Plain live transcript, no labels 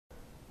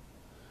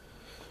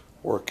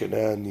Working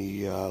on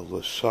the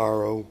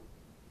Lucero,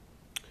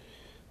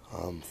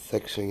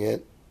 fixing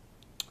it.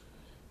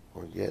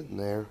 We're getting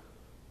there.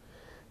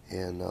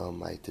 And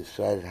I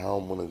decided how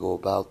I'm going to go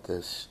about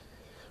this.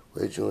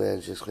 Originally, I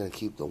was just going to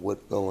keep the wood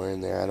filler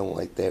in there. I don't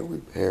like that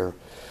repair.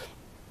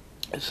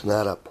 It's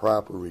not a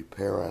proper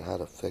repair on how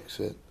to fix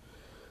it.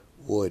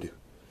 Wood.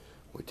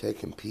 We're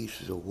taking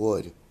pieces of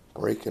wood,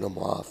 breaking them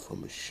off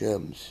from the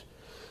shims,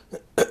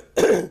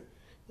 and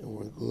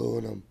we're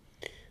gluing them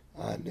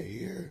onto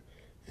here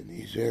in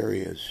these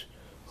areas.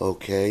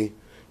 Okay?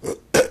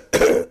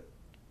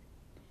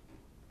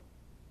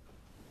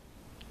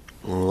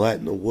 We're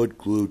letting the wood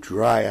glue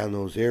dry on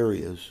those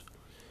areas,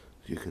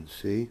 as you can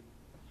see.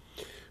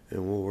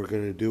 And what we're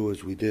going to do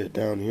is we did it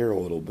down here a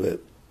little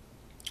bit,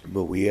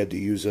 but we had to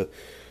use a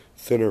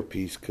thinner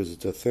piece because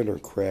it's a thinner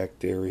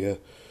cracked area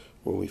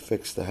where we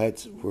fix the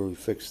heads, where we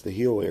fix the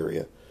heel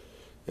area.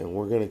 And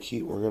we're going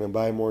to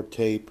buy more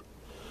tape,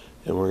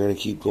 and we're going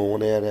to keep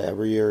going at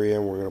every area,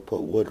 and we're going to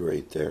put wood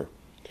right there.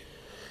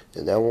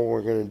 And then what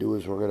we're going to do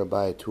is we're going to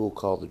buy a tool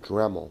called the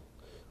dremel,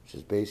 which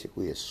is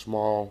basically a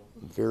small,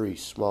 very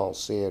small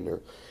sander.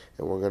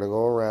 And we're going to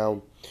go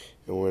around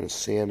and we're going to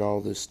sand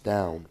all this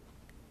down,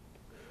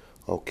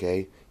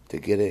 okay, to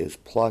get it as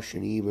plush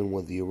and even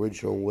with the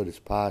original wood as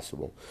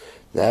possible.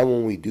 Then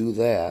when we do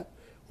that,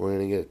 we're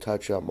going to get a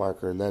touch-up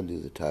marker and then do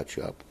the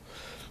touch-up.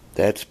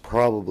 That's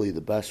probably the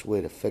best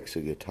way to fix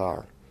a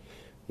guitar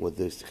with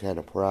this kind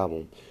of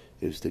problem,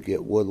 is to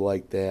get wood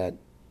like that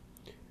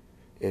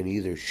and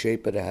either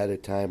shape it ahead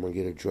of time or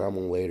get a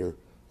Dremel later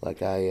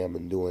like I am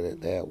and doing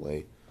it that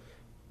way.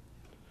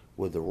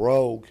 With the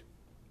Rogue,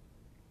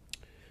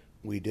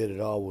 we did it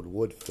all with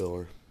wood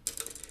filler,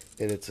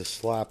 and it's a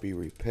sloppy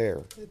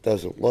repair. It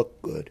doesn't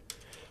look good.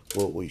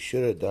 What we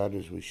should have done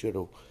is we should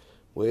have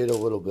waited a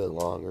little bit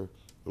longer,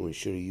 and we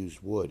should have used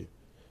wood.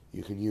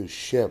 You can use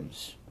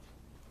shims.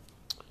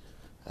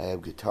 I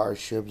have guitar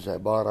shims I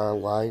bought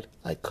online.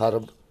 I cut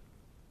them,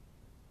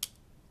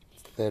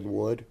 thin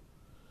wood.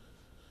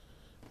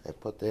 I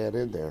put that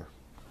in there.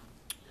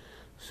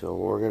 So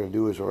what we're going to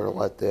do is we're going to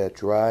let that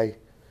dry.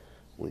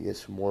 When we get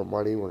some more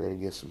money, we're going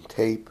to get some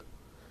tape.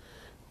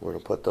 We're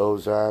going to put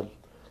those on.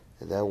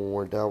 And then when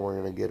we're done,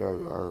 we're going to get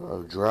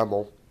our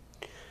Dremel.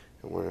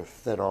 And we're going to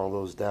thin all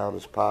those down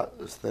as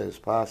thin as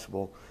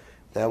possible.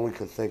 Then we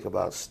can think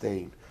about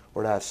stain.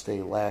 Or not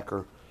stain,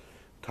 lacquer,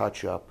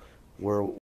 touch-up.